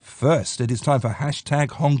first, it is time for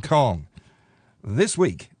Hashtag Hong Kong. This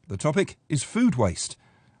week, the topic is food waste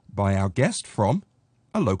by our guest from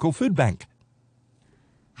a local food bank.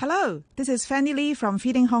 Hello, this is Fanny Lee from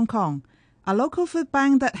Feeding Hong Kong, a local food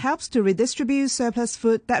bank that helps to redistribute surplus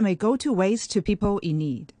food that may go to waste to people in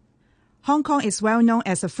need. Hong Kong is well known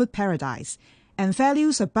as a food paradise and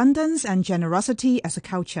values abundance and generosity as a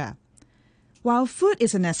culture. While food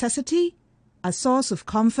is a necessity, a source of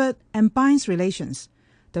comfort and binds relations,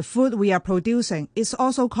 the food we are producing is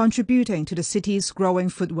also contributing to the city's growing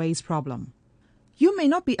food waste problem. You may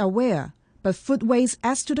not be aware, but food waste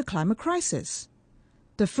adds to the climate crisis.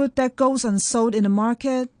 The food that goes unsold in the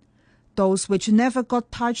market, those which never got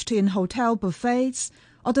touched in hotel buffets,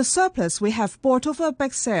 or the surplus we have bought over a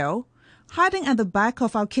big sale, hiding at the back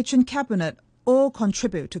of our kitchen cabinet, all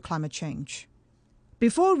contribute to climate change.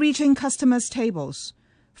 Before reaching customers' tables,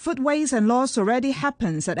 food waste and loss already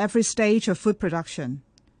happens at every stage of food production.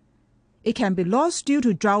 It can be lost due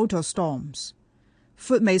to drought or storms.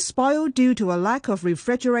 Food may spoil due to a lack of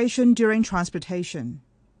refrigeration during transportation.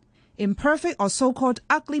 Imperfect or so-called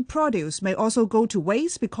ugly produce may also go to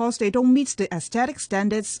waste because they don't meet the aesthetic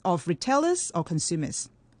standards of retailers or consumers.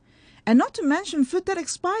 And not to mention food that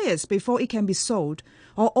expires before it can be sold,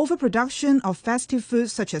 or overproduction of festive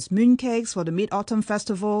foods such as mooncakes for the Mid-Autumn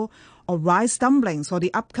Festival or rice dumplings for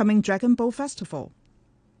the upcoming Dragon Boat Festival.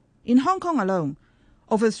 In Hong Kong alone,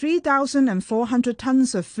 over 3,400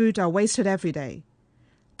 tons of food are wasted every day.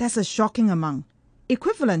 That's a shocking amount,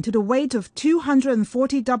 equivalent to the weight of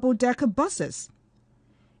 240 double-decker buses.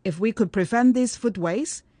 If we could prevent this food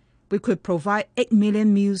waste, we could provide 8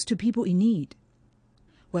 million meals to people in need.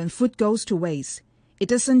 When food goes to waste, it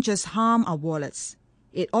doesn't just harm our wallets,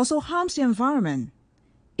 it also harms the environment.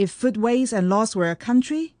 If food waste and loss were a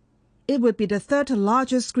country, it would be the third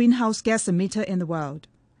largest greenhouse gas emitter in the world.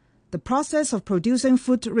 The process of producing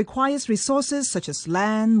food requires resources such as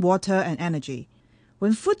land, water, and energy.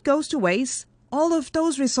 When food goes to waste, all of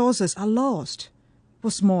those resources are lost.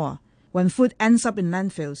 What's more, when food ends up in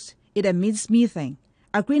landfills, it emits methane,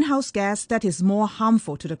 a greenhouse gas that is more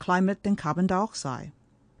harmful to the climate than carbon dioxide.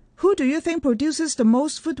 Who do you think produces the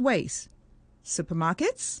most food waste?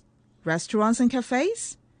 Supermarkets? Restaurants and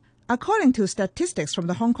cafes? According to statistics from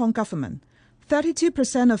the Hong Kong government,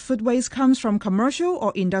 32% of food waste comes from commercial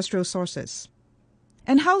or industrial sources.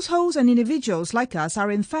 And households and individuals like us are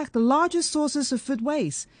in fact the largest sources of food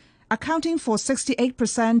waste, accounting for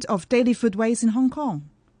 68% of daily food waste in Hong Kong.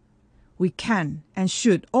 We can and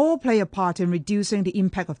should all play a part in reducing the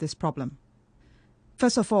impact of this problem.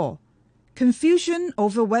 First of all, confusion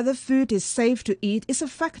over whether food is safe to eat is a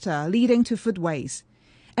factor leading to food waste,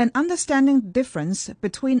 and understanding the difference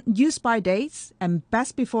between use-by dates and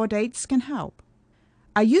best-before dates can help.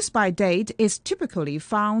 A use-by date is typically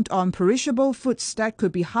found on perishable foods that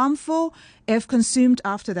could be harmful if consumed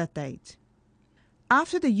after that date.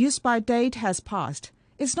 After the use-by date has passed,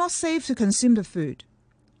 it's not safe to consume the food.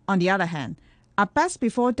 On the other hand, a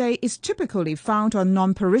best-before date is typically found on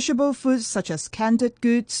non-perishable foods such as canned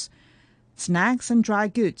goods, snacks, and dry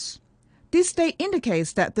goods. This date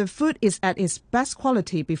indicates that the food is at its best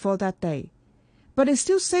quality before that date, but it's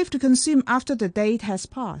still safe to consume after the date has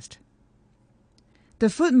passed. The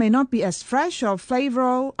food may not be as fresh or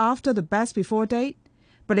flavorful after the best before date,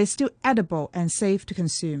 but it's still edible and safe to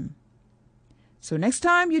consume. So next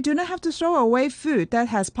time, you do not have to throw away food that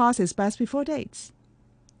has passed its best before dates.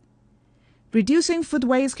 Reducing food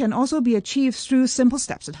waste can also be achieved through simple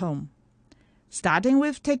steps at home. Starting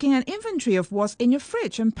with taking an inventory of what's in your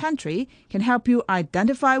fridge and pantry can help you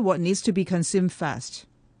identify what needs to be consumed first.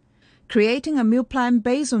 Creating a meal plan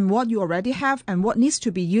based on what you already have and what needs to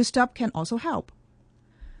be used up can also help.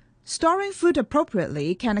 Storing food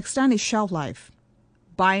appropriately can extend its shelf life.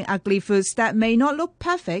 Buying ugly foods that may not look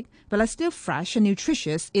perfect but are still fresh and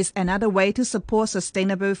nutritious is another way to support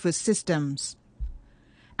sustainable food systems.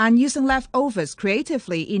 And using leftovers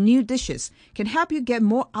creatively in new dishes can help you get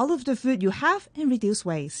more out of the food you have and reduce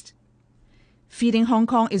waste. Feeding Hong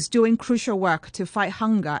Kong is doing crucial work to fight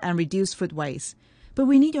hunger and reduce food waste, but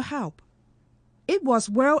we need your help. It was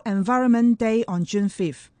World Environment Day on June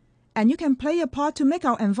 5th, and you can play a part to make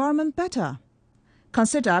our environment better.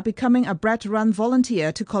 Consider becoming a bread run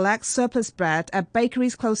volunteer to collect surplus bread at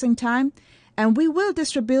bakeries' closing time, and we will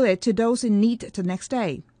distribute it to those in need the next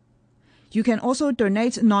day. You can also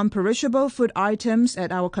donate non-perishable food items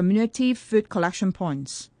at our community food collection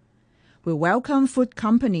points. We welcome food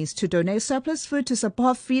companies to donate surplus food to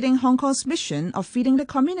support Feeding Hong Kong's mission of feeding the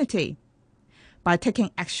community. By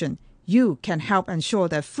taking action, you can help ensure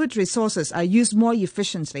that food resources are used more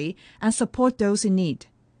efficiently and support those in need.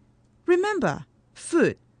 Remember,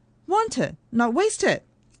 food, wanted, not wasted.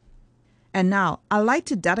 And now, I'd like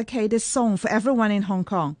to dedicate this song for everyone in Hong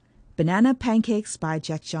Kong. Banana Pancakes by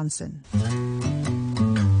Jack Johnson.